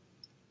it.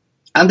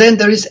 And then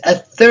there is a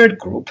third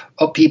group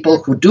of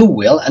people who do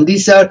well, and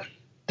these are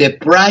the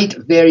bright,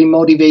 very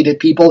motivated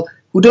people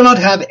who do not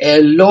have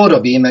a lot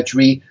of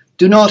imagery,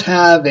 do not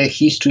have a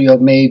history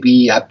of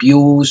maybe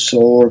abuse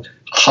or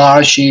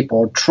hardship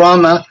or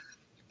trauma,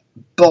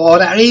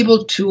 but are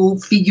able to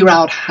figure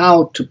out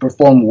how to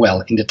perform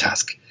well in the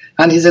task.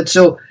 And he said,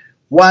 so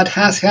what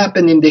has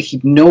happened in the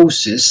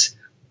hypnosis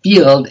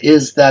field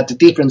is that the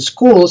different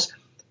schools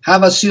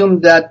have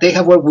assumed that they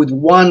have worked with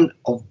one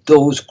of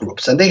those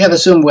groups. And they have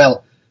assumed,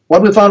 well,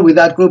 what we found with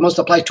that group must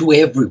apply to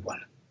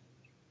everyone.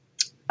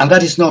 And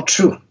that is not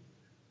true.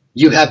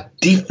 You have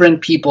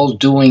different people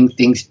doing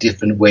things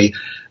different way.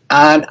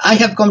 And I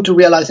have come to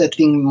realize, I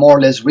think more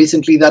or less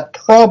recently, that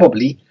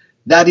probably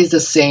that is the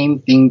same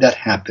thing that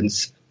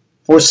happens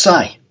for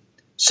Psi.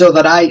 So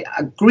that I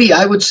agree,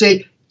 I would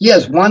say,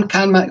 yes, one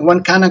can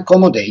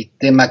accommodate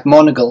the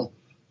McMonagall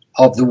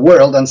of the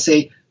world and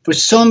say, for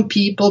some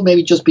people,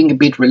 maybe just being a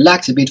bit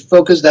relaxed, a bit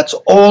focused, that's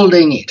all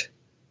they need.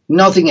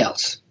 Nothing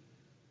else.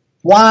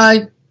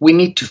 Why? We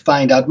need to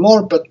find out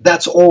more, but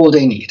that's all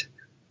they need.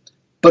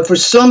 But for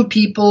some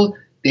people,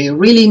 they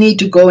really need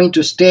to go into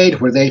a state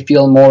where they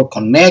feel more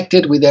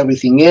connected with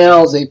everything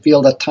else. They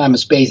feel that time and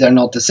space are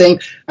not the same.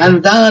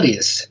 And that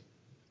is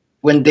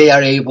when they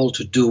are able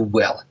to do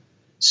well.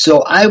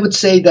 So I would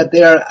say that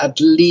there are at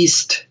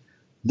least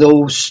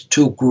those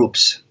two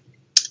groups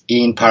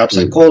in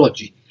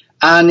parapsychology.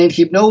 And in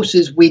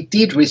hypnosis, we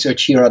did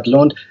research here at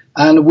Lund,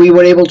 and we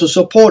were able to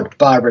support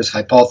Barber's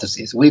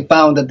hypothesis. We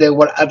found that there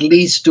were at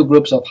least two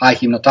groups of high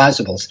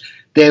hypnotizables.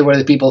 There were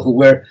the people who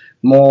were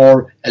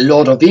more a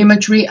lot of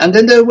imagery, and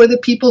then there were the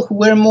people who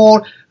were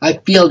more, I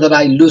feel that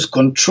I lose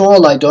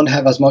control, I don't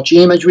have as much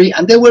imagery,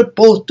 and they were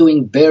both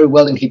doing very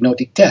well in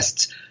hypnotic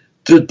tests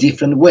through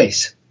different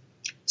ways.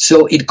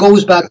 So it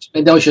goes back to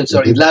the notion,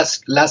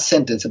 last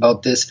sentence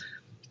about this,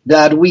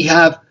 that we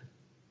have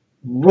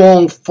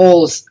wrong,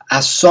 false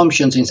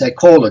assumptions in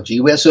psychology.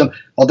 We assume,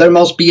 there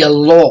must be a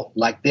law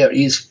like there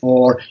is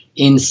for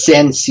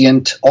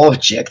insentient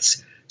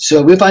objects.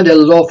 So we find a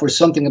law for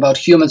something about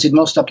humans, it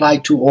must apply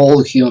to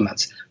all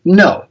humans.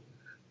 No.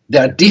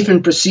 There are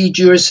different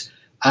procedures,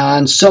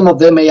 and some of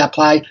them may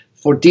apply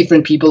for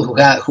different people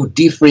who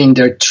differ in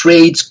their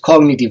traits,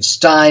 cognitive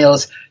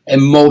styles,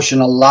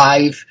 emotional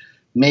life,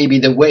 maybe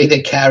the way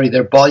they carry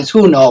their bodies,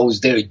 who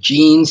knows, their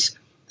genes.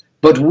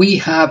 But we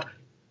have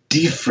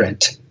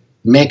different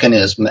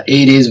mechanisms.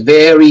 It is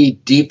very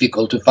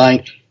difficult to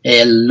find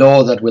a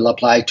law that will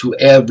apply to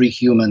every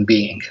human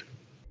being.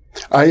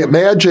 I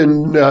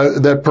imagine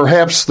that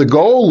perhaps the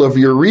goal of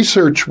your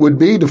research would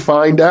be to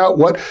find out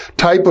what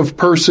type of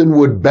person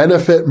would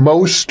benefit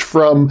most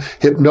from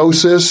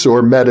hypnosis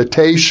or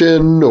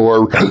meditation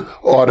or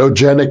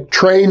autogenic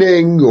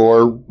training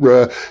or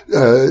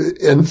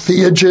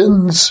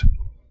entheogens.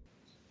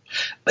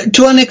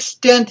 To an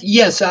extent,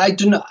 yes.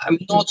 I'm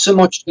not so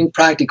much doing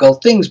practical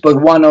things, but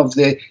one of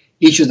the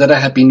issues that I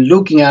have been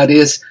looking at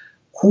is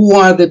who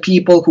are the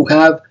people who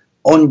have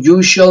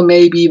unusual,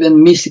 maybe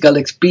even mystical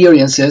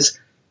experiences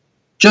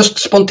just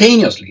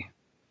spontaneously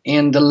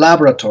in the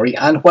laboratory,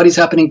 and what is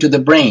happening to the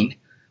brain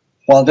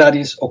while that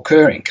is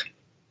occurring.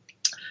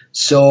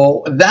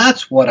 So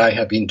that's what I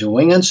have been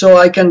doing, and so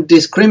I can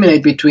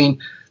discriminate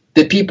between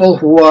the people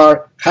who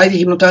are highly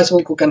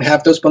hypnotizable, who can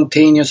have those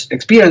spontaneous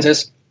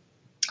experiences,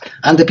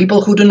 and the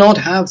people who do not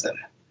have them.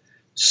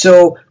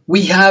 So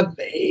we have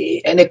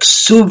an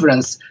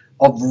exuberance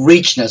of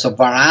richness, of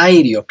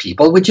variety of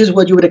people, which is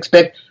what you would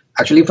expect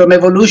actually from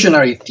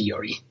evolutionary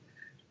theory,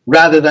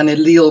 rather than a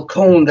little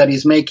cone that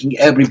is making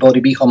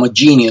everybody be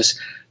homogeneous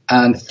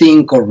and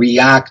think or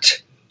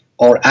react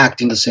or act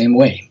in the same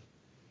way.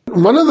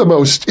 One of the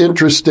most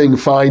interesting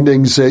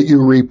findings that you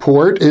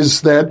report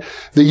is that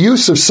the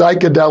use of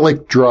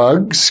psychedelic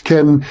drugs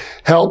can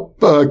help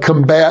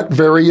combat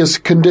various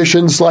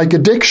conditions like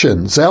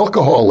addictions,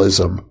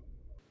 alcoholism.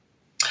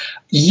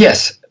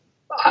 Yes,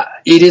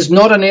 it is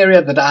not an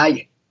area that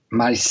I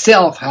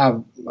myself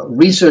have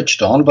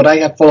researched on, but I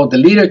have followed the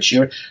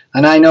literature,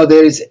 and I know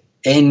there is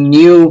a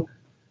new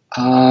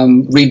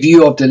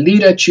review of the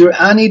literature,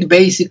 and it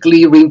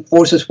basically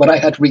reinforces what I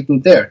had written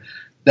there,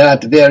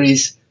 that there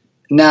is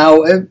now,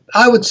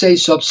 I would say,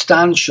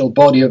 substantial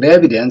body of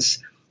evidence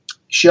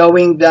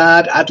showing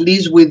that, at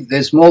least with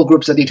the small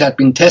groups that it had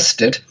been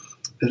tested,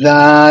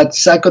 that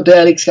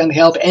psychedelics can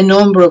help a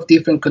number of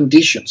different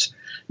conditions.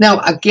 Now,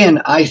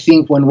 again, I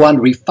think when one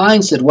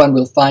refines it, one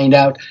will find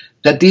out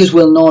that this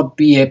will not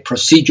be a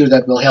procedure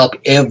that will help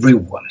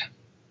everyone,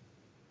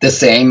 the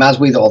same as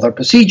with other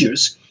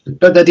procedures,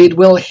 but that it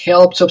will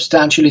help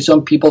substantially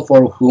some people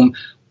for whom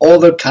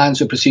other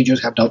kinds of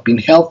procedures have not been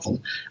helpful.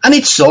 And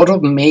it sort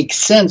of makes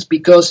sense,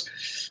 because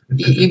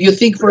if you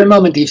think for a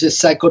moment, if the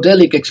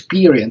psychedelic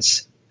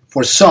experience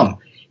for some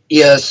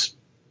is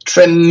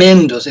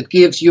tremendous, it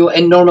gives you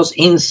enormous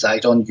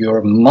insight on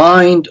your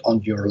mind,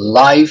 on your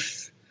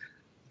life,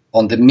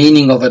 on the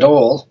meaning of it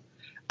all,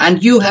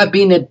 and you have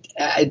been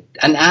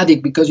an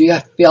addict because you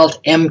have felt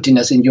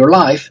emptiness in your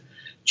life,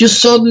 you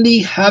suddenly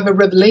have a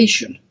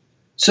revelation.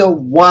 So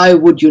why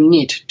would you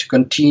need to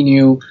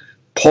continue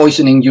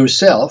poisoning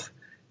yourself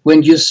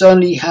when you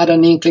suddenly had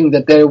an inkling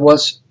that there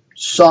was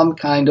some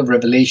kind of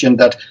revelation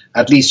that,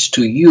 at least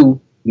to you,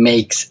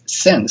 makes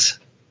sense?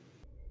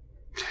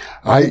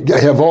 I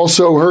have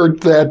also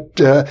heard that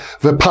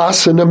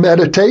Vipassana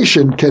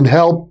meditation can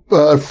help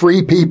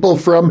free people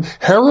from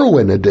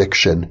heroin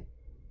addiction.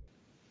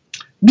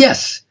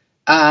 Yes.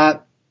 And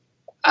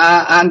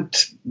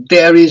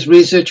there is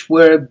research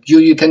where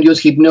you can use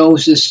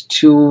hypnosis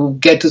to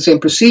get to the same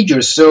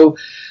procedures. So,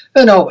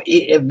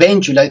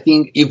 eventually, I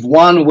think if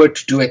one were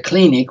to do a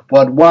clinic,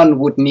 what one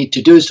would need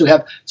to do is to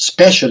have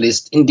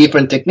specialists in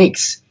different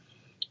techniques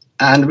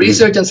and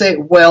research and say,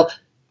 well,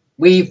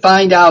 we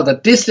find out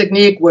that this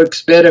technique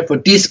works better for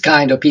this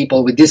kind of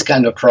people with this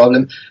kind of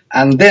problem,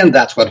 and then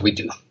that's what we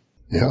do.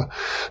 Yeah.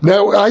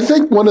 Now, I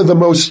think one of the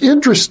most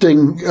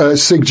interesting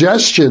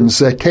suggestions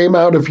that came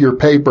out of your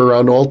paper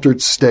on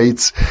altered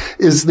states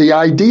is the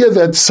idea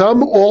that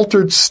some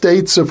altered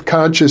states of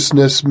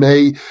consciousness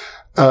may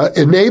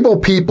enable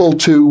people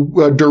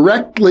to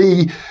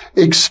directly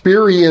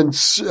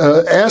experience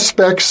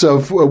aspects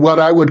of what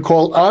I would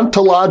call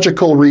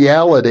ontological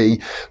reality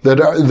that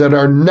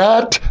are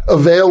not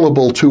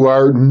available to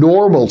our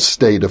normal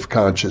state of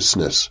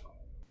consciousness.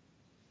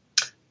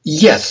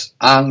 Yes,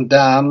 and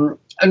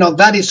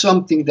that is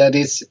something that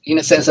is, in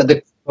a sense, at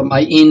the core of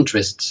my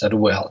interests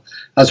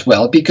as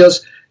well,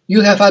 because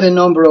you have had a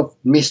number of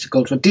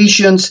mystical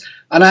traditions,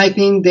 and I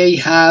think they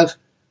have,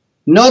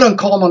 not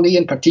uncommonly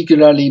and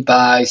particularly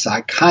by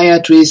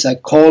psychiatrists,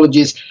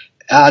 psychologists,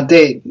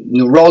 the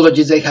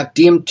neurologists, they have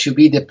deemed to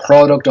be the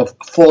product of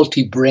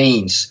faulty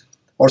brains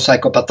or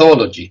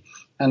psychopathology.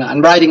 And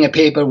I'm writing a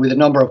paper with a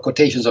number of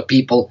quotations of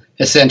people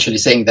essentially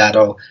saying that,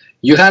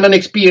 you had an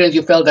experience,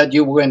 you felt that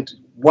you went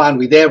one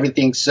with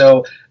everything,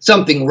 so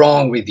something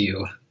wrong with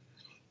you.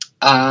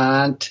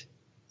 And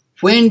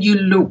when you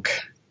look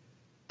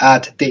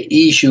at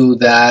the issue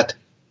that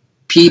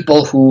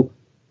people who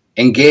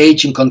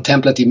engage in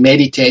contemplative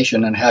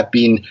meditation and have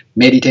been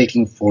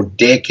meditating for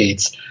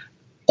decades,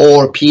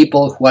 or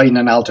people who are in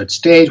an altered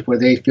state where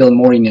they feel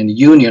more in a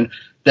union,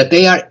 that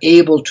they are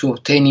able to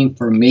obtain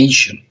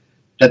information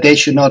that they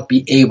should not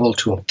be able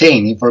to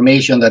obtain,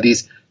 information that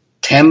is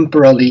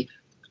temporally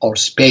or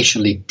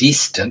spatially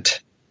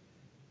distant,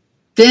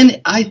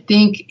 then I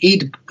think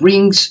it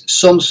brings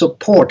some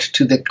support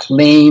to the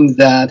claim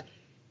that,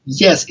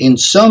 yes, in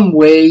some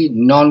way,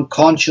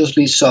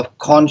 non-consciously,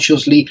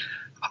 subconsciously,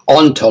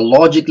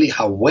 ontologically,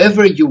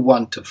 however you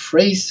want to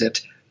phrase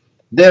it,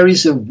 there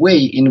is a way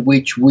in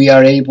which we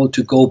are able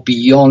to go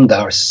beyond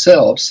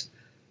ourselves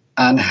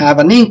and have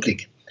an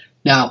inkling.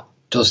 Now,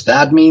 does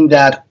that mean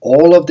that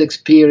all of the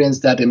experience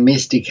that a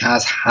mystic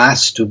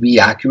has to be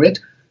accurate?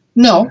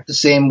 No, the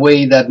same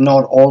way that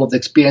not all of the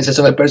experiences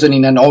of a person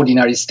in an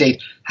ordinary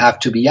state have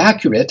to be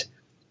accurate,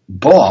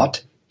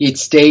 but it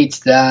states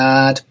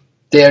that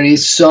there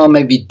is some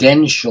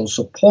evidential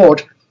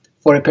support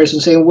for a person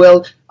saying,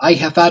 well, I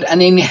have had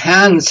an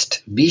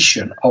enhanced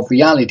vision of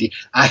reality.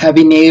 I have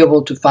been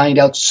able to find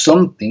out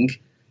something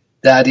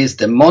that is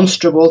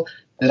demonstrable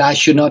that I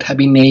should not have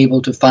been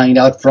able to find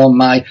out from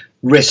my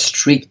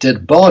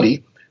restricted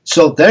body.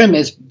 So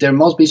there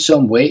must be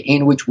some way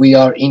in which we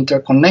are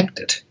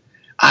interconnected.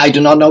 I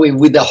do not know if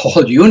with the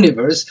whole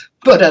universe,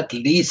 but at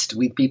least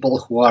with people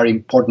who are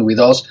important with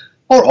us,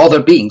 or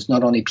other beings,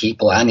 not only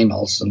people,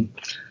 animals, and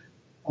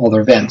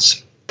other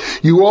events.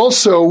 You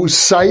also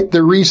cite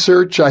the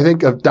research, I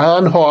think, of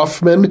Don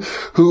Hoffman,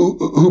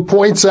 who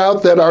points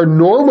out that our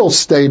normal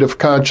state of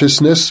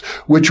consciousness,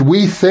 which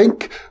we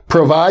think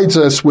provides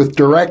us with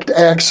direct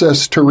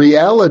access to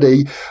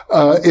reality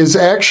is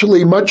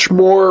actually much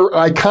more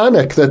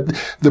iconic, that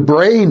the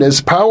brain,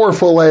 as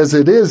powerful as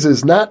it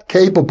is not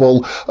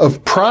capable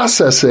of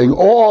processing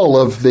all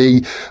of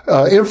the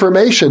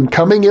information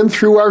coming in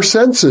through our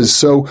senses.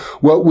 So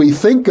what we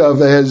think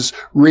of as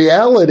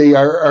reality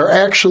are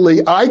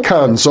actually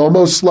icons,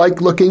 almost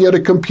like looking at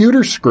a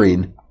computer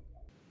screen.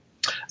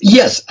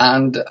 Yes,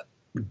 and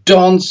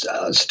Don's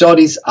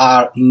studies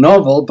are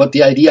novel, but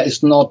the idea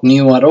is not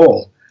new at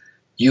all.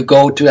 You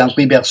go to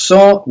Henri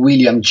Bergson,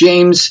 William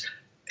James,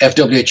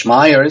 F.W.H.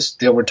 Myers,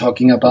 they were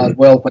talking about,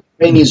 well, what the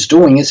brain is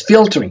doing is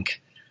filtering.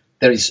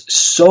 There is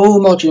so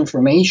much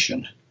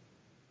information,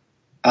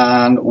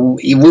 and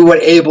if we were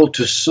able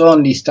to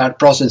suddenly start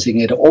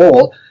processing it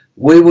all,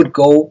 we would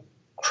go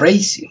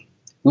crazy.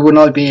 We would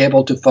not be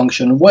able to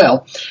function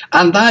well.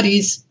 And that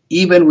is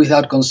even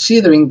without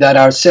considering that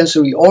our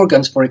sensory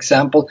organs, for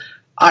example,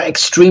 are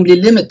extremely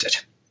limited.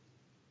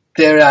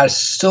 There are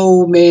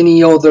so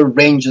many other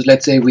ranges,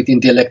 let's say,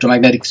 within the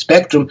electromagnetic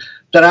spectrum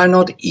that are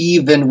not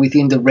even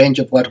within the range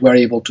of what we're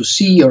able to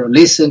see or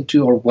listen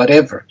to or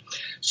whatever.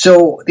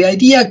 So the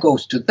idea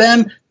goes to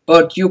them,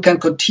 but you can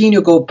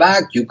continue, go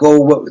back, you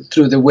go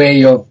through the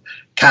way of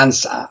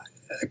Kant's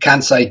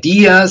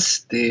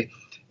ideas,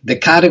 the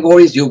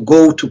categories, you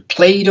go to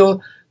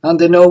Plato and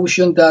the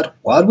notion that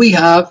what we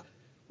have,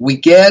 we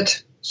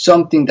get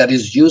something that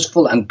is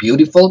useful and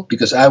beautiful,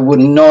 because I would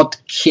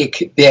not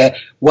kick there.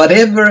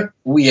 Whatever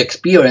we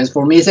experience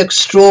for me is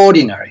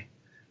extraordinary.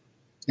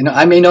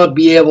 I may not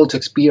be able to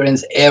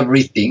experience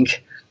everything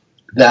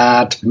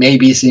that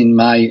maybe is in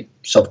my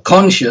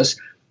subconscious,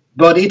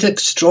 but it's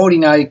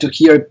extraordinary to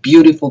hear a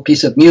beautiful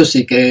piece of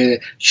music, a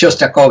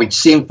Shostakovich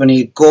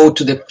symphony, go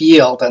to the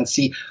field and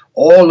see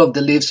all of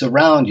the leaves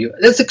around you.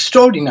 That's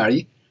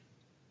extraordinary.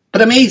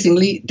 But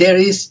amazingly, there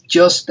is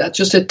just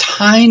a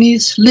tiny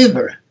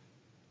sliver,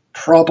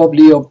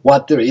 probably, of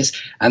what there is,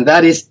 and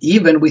that is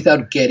even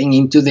without getting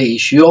into the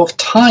issue of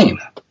time,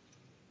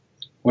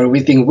 where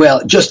we think,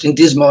 well, just in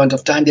this moment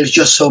of time, there's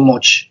just so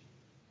much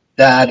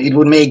that it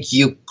would make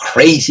you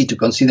crazy to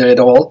consider it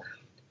all.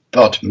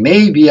 But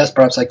maybe, as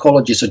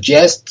parapsychology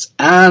suggests,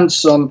 and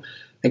some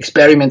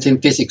experiments in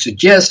physics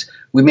suggest,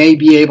 we may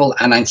be able,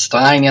 an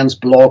Einsteinian's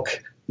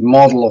block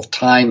model of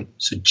time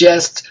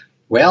suggests,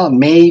 well,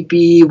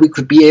 maybe we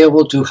could be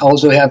able to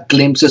also have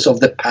glimpses of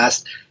the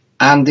past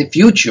and the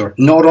future,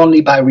 not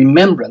only by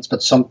remembrance,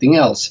 but something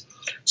else.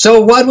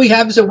 So what we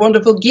have is a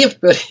wonderful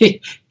gift, but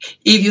if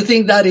you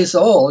think that is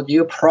all,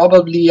 you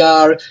probably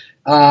are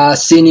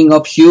sinning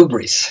of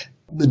hubris.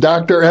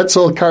 Dr.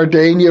 Etzel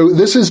Cardenio,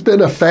 this has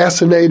been a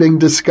fascinating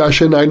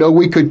discussion. I know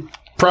we could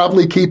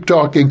probably keep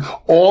talking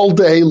all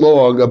day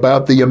long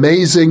about the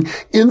amazing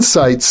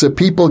insights that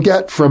people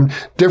get from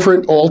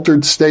different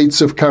altered states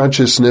of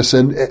consciousness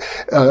and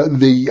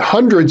the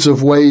hundreds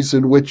of ways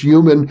in which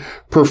human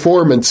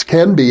performance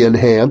can be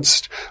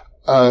enhanced.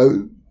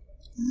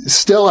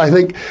 Still, I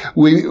think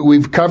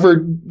we've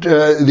covered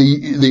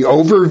the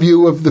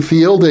overview of the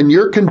field, and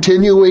you're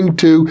continuing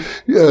to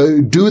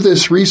do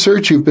this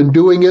research. You've been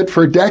doing it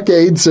for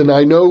decades, and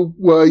I know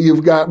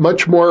you've got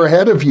much more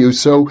ahead of you.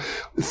 So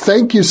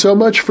thank you so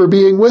much for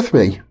being with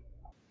me.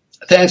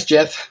 Thanks,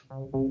 Jeff.